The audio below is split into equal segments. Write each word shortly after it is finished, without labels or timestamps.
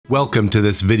Welcome to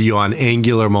this video on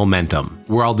angular momentum,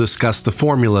 where I'll discuss the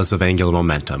formulas of angular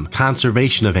momentum,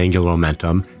 conservation of angular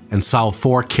momentum, and solve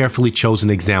 4 carefully chosen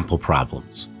example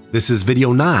problems. This is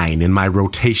video 9 in my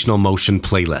rotational motion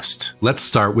playlist. Let's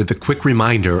start with a quick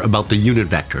reminder about the unit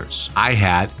vectors. I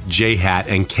hat, j hat,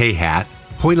 and k hat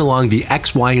point along the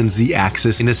x, y, and z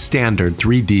axis in a standard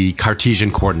 3D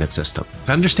Cartesian coordinate system.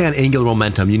 To understand angular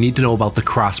momentum, you need to know about the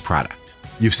cross product.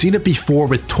 You've seen it before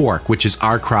with torque, which is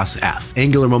r cross f.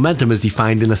 Angular momentum is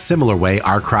defined in a similar way,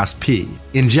 r cross p.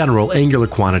 In general, angular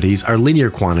quantities are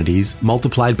linear quantities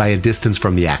multiplied by a distance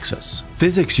from the axis.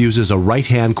 Physics uses a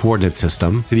right-hand coordinate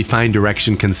system to define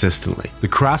direction consistently. The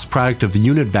cross product of the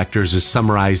unit vectors is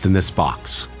summarized in this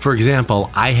box. For example,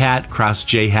 I hat cross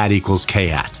j hat equals k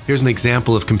hat. Here's an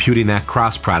example of computing that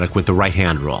cross product with the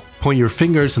right-hand rule. Point your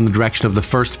fingers in the direction of the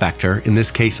first vector, in this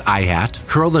case I hat,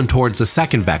 curl them towards the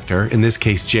second vector, in this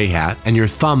case j hat, and your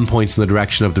thumb points in the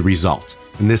direction of the result,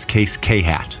 in this case k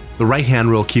hat. The right-hand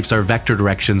rule keeps our vector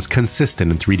directions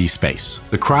consistent in 3D space.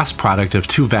 The cross product of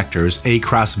two vectors, a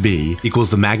cross b, equals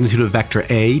the magnitude of vector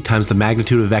a times the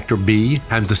magnitude of vector b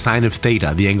times the sine of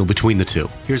theta, the angle between the two.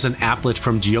 Here's an applet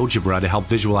from GeoGebra to help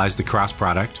visualize the cross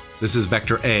product. This is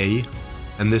vector a,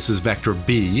 and this is vector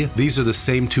b. These are the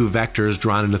same two vectors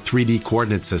drawn in a 3D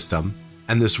coordinate system.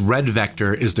 And this red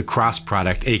vector is the cross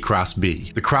product a cross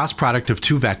b. The cross product of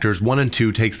two vectors, 1 and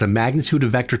 2, takes the magnitude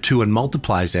of vector 2 and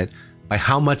multiplies it by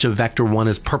how much of vector 1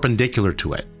 is perpendicular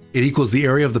to it. It equals the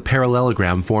area of the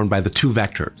parallelogram formed by the two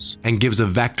vectors, and gives a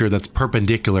vector that's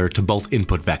perpendicular to both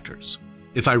input vectors.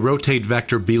 If I rotate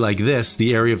vector b like this,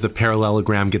 the area of the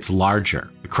parallelogram gets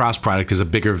larger. The cross product is a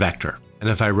bigger vector. And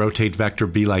if I rotate vector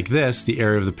b like this, the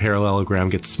area of the parallelogram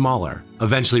gets smaller,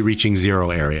 eventually reaching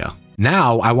 0 area.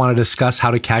 Now I want to discuss how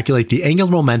to calculate the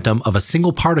angular momentum of a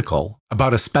single particle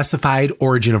about a specified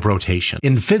origin of rotation.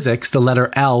 In physics, the letter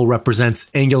L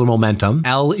represents angular momentum.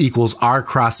 L equals r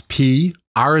cross p.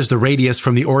 R is the radius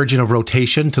from the origin of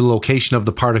rotation to the location of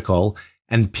the particle,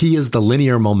 and p is the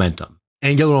linear momentum.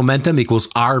 Angular momentum equals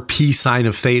rp sine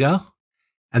of theta,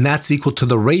 and that's equal to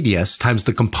the radius times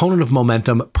the component of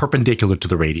momentum perpendicular to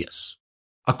the radius.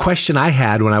 A question I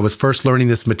had when I was first learning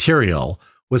this material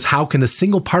was, how can a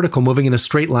single particle moving in a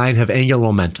straight line have angular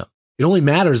momentum? It only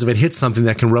matters if it hits something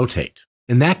that can rotate.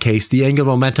 In that case, the angular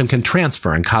momentum can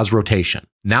transfer and cause rotation.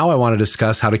 Now I want to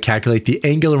discuss how to calculate the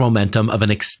angular momentum of an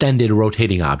extended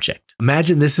rotating object.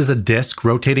 Imagine this is a disk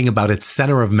rotating about its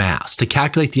center of mass. To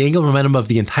calculate the angular momentum of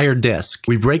the entire disk,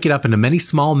 we break it up into many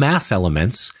small mass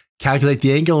elements, calculate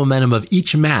the angular momentum of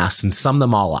each mass, and sum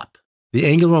them all up. The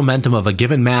angular momentum of a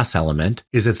given mass element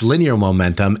is its linear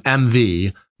momentum,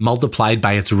 mv, multiplied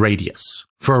by its radius.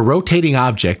 For a rotating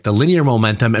object, the linear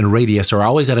momentum and radius are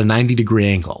always at a 90-degree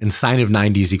angle, and sine of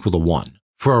 90 is equal to 1.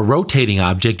 For a rotating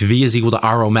object, v is equal to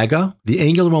r omega. The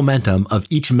angular momentum of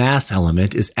each mass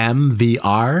element is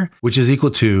mvr, which is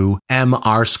equal to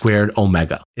mr squared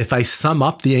omega. If I sum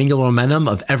up the angular momentum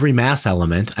of every mass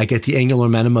element, I get the angular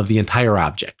momentum of the entire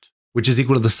object, which is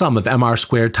equal to the sum of mr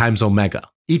squared times omega.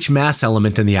 Each mass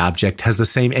element in the object has the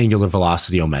same angular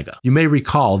velocity omega. You may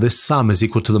recall this sum is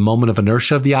equal to the moment of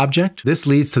inertia of the object. This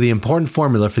leads to the important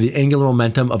formula for the angular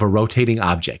momentum of a rotating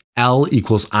object. L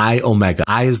equals I omega.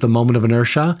 I is the moment of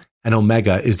inertia, and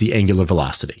omega is the angular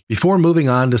velocity. Before moving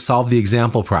on to solve the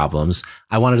example problems,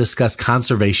 I want to discuss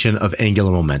conservation of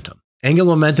angular momentum.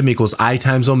 Angular momentum equals I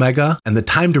times omega, and the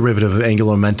time derivative of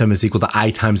angular momentum is equal to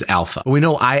I times alpha. We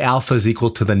know I alpha is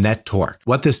equal to the net torque.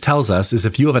 What this tells us is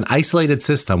if you have an isolated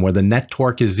system where the net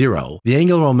torque is 0, the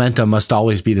angular momentum must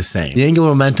always be the same. The angular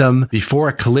momentum before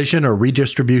a collision or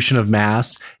redistribution of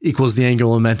mass equals the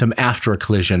angular momentum after a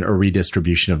collision or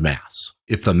redistribution of mass.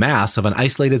 If the mass of an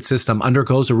isolated system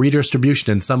undergoes a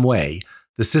redistribution in some way,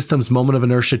 the system's moment of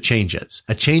inertia changes.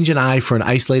 A change in I for an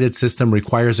isolated system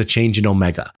requires a change in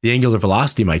omega. The angular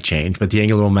velocity might change, but the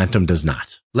angular momentum does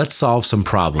not. Let's solve some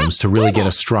problems to really get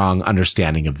a strong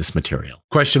understanding of this material.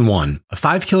 Question 1. A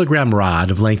 5-kilogram rod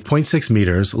of length 0.6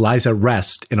 meters lies at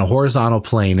rest in a horizontal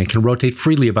plane and can rotate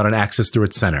freely about an axis through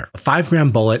its center. A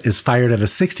 5-gram bullet is fired at a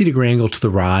 60-degree angle to the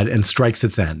rod and strikes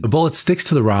its end. The bullet sticks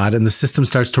to the rod and the system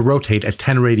starts to rotate at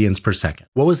 10 radians per second.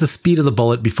 What was the speed of the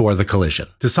bullet before the collision?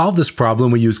 To solve this problem,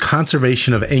 we use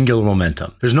conservation of angular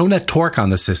momentum. There's no net torque on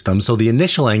the system, so the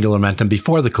initial angular momentum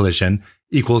before the collision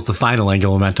equals the final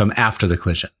angular momentum after the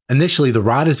collision. Initially, the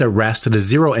rod is at rest at a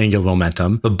 0 angular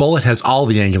momentum. The bullet has all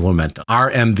the angular momentum,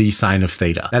 rmv sine of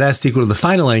theta. That has to equal to the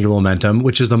final angular momentum,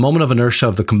 which is the moment of inertia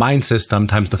of the combined system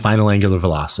times the final angular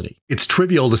velocity. It's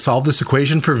trivial to solve this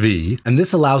equation for v, and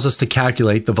this allows us to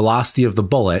calculate the velocity of the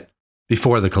bullet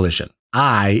before the collision.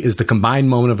 I is the combined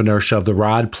moment of inertia of the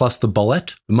rod plus the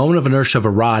bullet. The moment of inertia of a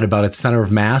rod about its center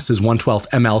of mass is 1/12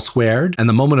 ml squared, and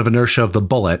the moment of inertia of the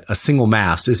bullet, a single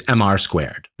mass, is mr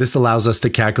squared. This allows us to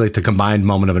calculate the combined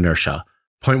moment of inertia,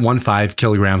 0.15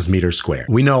 kilograms meters squared.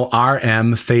 We know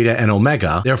rm, theta, and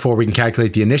omega, therefore we can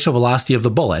calculate the initial velocity of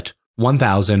the bullet,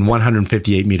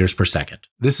 1,158 meters per second.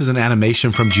 This is an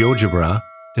animation from GeoGebra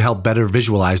to help better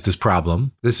visualize this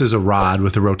problem. This is a rod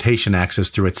with a rotation axis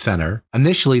through its center.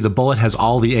 Initially, the bullet has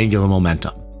all the angular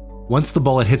momentum. Once the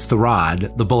bullet hits the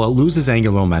bullet loses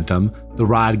angular momentum, the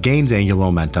rod gains angular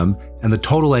momentum, and the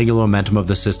total angular momentum of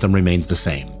the system remains the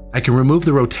same. I can remove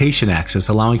the rotation axis,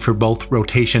 allowing for both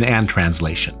rotation and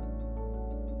translation.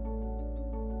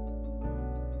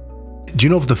 Do you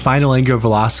know if the final angular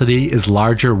velocity is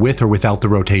larger with or without the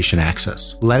rotation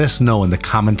axis? Let us know in the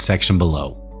comments section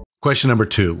below. Question number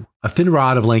 2. A thin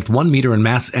rod of length 1 meter and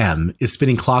mass m is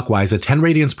spinning clockwise at 10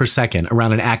 radians per second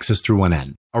around an axis through one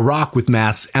end. A rock with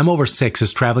mass m/6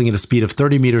 is traveling at a speed of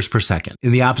 30 meters per second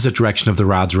in the opposite direction of the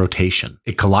rod's rotation.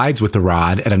 It collides with the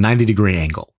rod at a 90-degree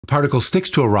angle. The particle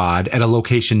sticks to a rod at a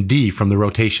location d from the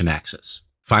rotation axis.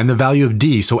 Find the value of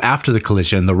d so after the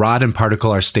collision, the rod and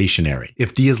particle are stationary.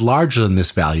 If d is larger than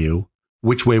this value,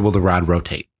 which way will the rod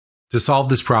rotate? To solve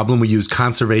this problem, we use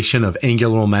conservation of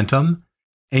angular momentum.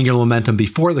 Angular momentum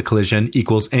before the collision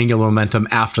equals angular momentum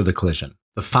after the collision.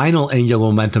 The final angular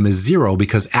momentum is 0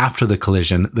 because after the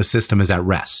collision, the system is at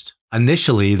rest.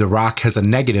 Initially, the rock has a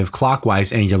negative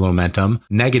clockwise angular momentum,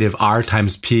 negative r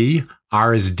times p,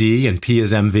 r is d and p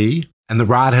is mv, and the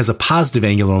rod has a positive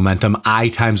angular momentum, I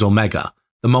times omega.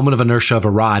 The moment of inertia of a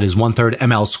rod is 1/3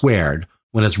 ml squared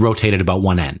when it's rotated about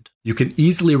one end. You can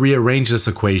easily rearrange this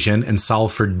equation and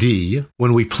solve for d.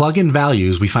 When we plug in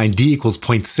values, we find d equals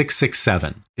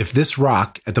 0.667. If this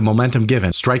rock, at the momentum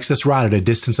given, strikes this rod at a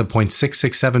distance of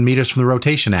 0.667 meters from the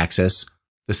rotation axis,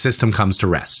 the system comes to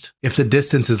rest. If the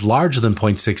distance is larger than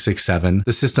 0.667,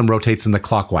 the system rotates in the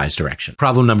clockwise direction.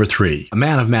 Problem number 3. A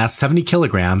man of mass 70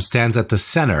 kilograms stands at the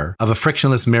center of a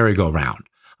frictionless merry-go-round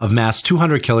of mass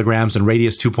 200 kilograms and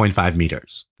radius 2.5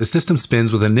 meters. The system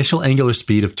spins with an initial angular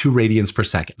speed of 2 radians per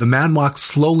second. The man walks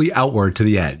slowly outward to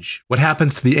the edge. What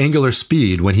happens to the angular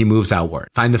speed when he moves outward?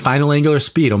 Find the final angular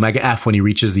speed, omega f, when he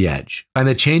reaches the edge. Find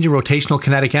the change in rotational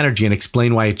kinetic energy and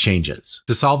explain why it changes.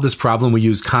 To solve this problem, we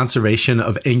use conservation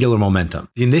of angular momentum.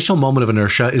 The initial moment of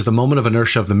inertia is the moment of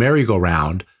inertia of the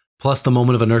merry-go-round plus the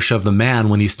moment of inertia of the man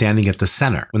when he's standing at the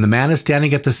center. When the man is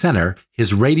standing at the center,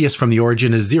 his radius from the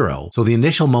origin is 0, so the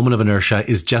initial moment of inertia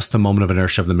is just the moment of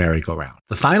inertia of the merry-go-round.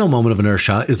 The final moment of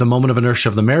inertia is the moment of inertia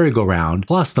of the merry-go-round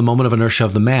plus the moment of inertia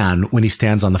of the man when he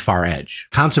stands on the far edge.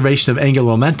 Conservation of angular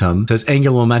momentum says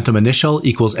angular momentum initial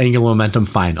equals angular momentum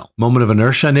final. Moment of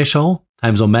inertia initial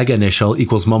times omega initial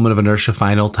equals moment of inertia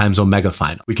final times omega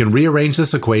final. We can rearrange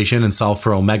this equation and solve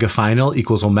for omega final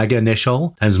equals omega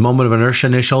initial times moment of inertia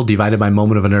initial divided by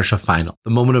moment of inertia final. The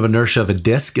moment of inertia of a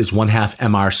disk is 1/2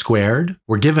 mr squared.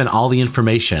 We're given all the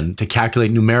information to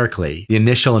calculate numerically the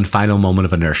initial and final moment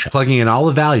of inertia. Plugging in all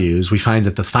the values, we find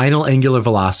that the final angular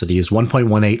velocity is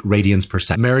 1.18 radians per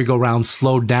second. Merry-go-round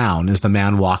slowed down as the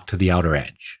man walked to the outer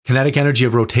edge. Kinetic energy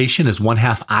of rotation is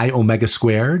 1/2 I omega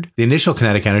squared. The initial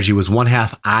kinetic energy was 1/2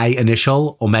 I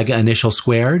initial omega initial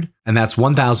squared, and that's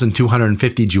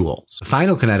 1,250 joules. The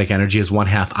final kinetic energy is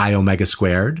 1/2 I omega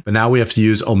squared, but now we have to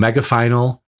use omega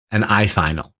final and I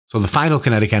final. So the final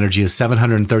kinetic energy is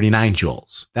 739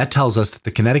 joules. That tells us that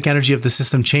the kinetic energy of the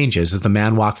system changes as the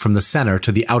man walked from the center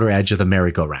to the outer edge of the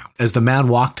merry-go-round. As the man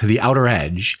walked to the outer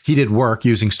edge, he did work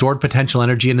using stored potential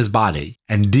energy in his body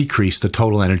and decreased the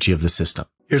total energy of the system.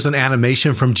 Here's an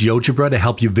animation from GeoGebra to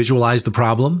help you visualize the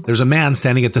problem. There's a man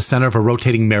standing at the center of a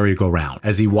rotating merry-go-round.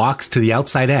 As he walks to the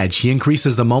outside edge, he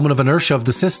increases the moment of inertia of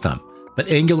the system, but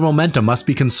angular momentum must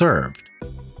be conserved,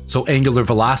 so angular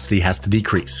velocity has to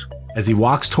decrease. As he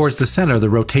walks towards the center, the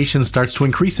rotation starts to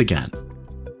increase again.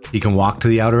 He can walk to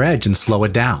the outer edge and slow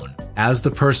it down. As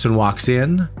the person walks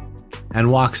in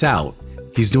and walks out,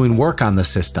 he's doing work on the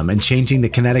system and changing the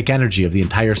kinetic energy of the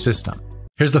entire system.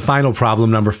 Here's the final problem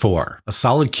number 4. A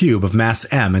solid cube of mass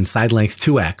m and side length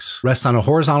 2x rests on a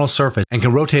horizontal surface and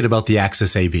can rotate about the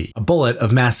axis AB. A bullet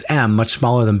of mass m, much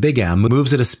smaller than big M,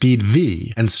 moves at a speed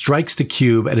v and strikes the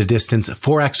cube at a distance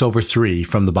 4x/3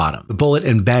 from the bottom. The bullet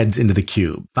embeds into the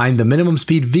cube. Find the minimum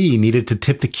speed v needed to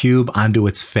tip the cube onto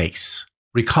its face.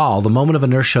 Recall, the moment of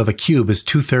inertia of a cube is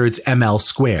 2/3 ml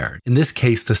squared. In this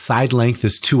case, the side length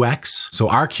is 2x, so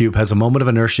our cube has a moment of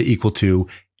inertia equal to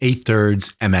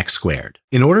 8/3 mx squared.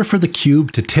 In order for the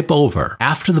cube to tip over,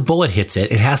 after the bullet hits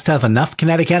it, it has to have enough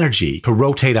kinetic energy to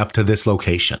rotate up to this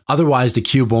location. Otherwise, the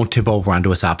cube won't tip over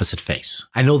onto its opposite face.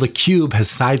 I know the cube has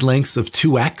side lengths of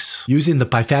 2x. Using the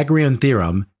Pythagorean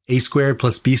theorem, a squared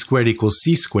plus b squared equals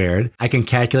c squared, I can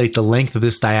calculate the length of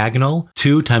this diagonal,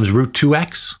 2 times root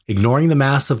 2x. Ignoring the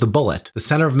mass of the bullet, the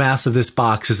center of mass of this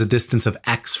box is a distance of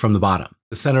x from the bottom.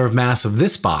 The center of mass of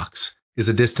this box is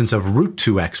a distance of root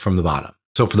 2x from the bottom.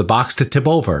 So for the box to tip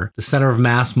over, the center of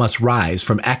mass must rise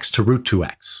from x to root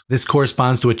 2x. This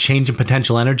corresponds to a change in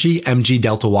potential energy, mg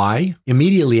delta y.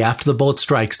 Immediately after the bullet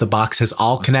strikes, the box has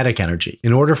all kinetic energy.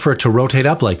 In order for it to rotate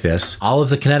up like this, all of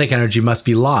the kinetic energy must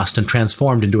be lost and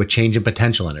transformed into a change in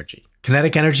potential energy.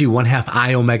 Kinetic energy 1/2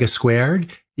 I omega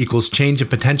squared equals change in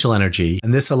potential energy,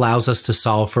 and this allows us to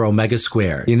solve for omega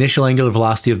squared, the initial angular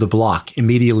velocity of the block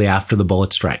immediately after the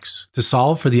bullet strikes. To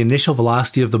solve for the initial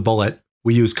velocity of the bullet,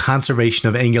 we use conservation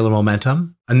of angular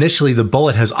momentum. Initially, the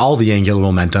bullet has all the angular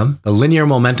momentum, the linear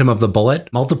momentum of the bullet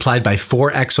multiplied by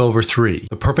 4x over 3,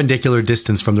 the perpendicular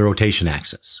distance from the rotation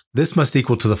axis. This must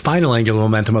equal to the final angular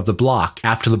momentum of the block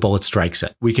after the bullet strikes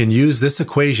it. We can use this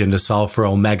equation to solve for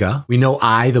omega. We know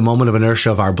I, the moment of inertia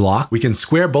of our block. We can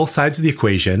square both sides of the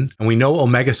equation, and we know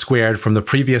omega squared from the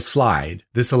previous slide.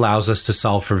 This allows us to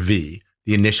solve for v,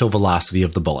 the initial velocity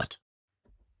of the bullet.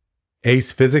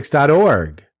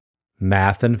 Acephysics.org.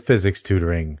 Math and Physics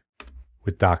Tutoring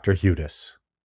with Dr. Hudis.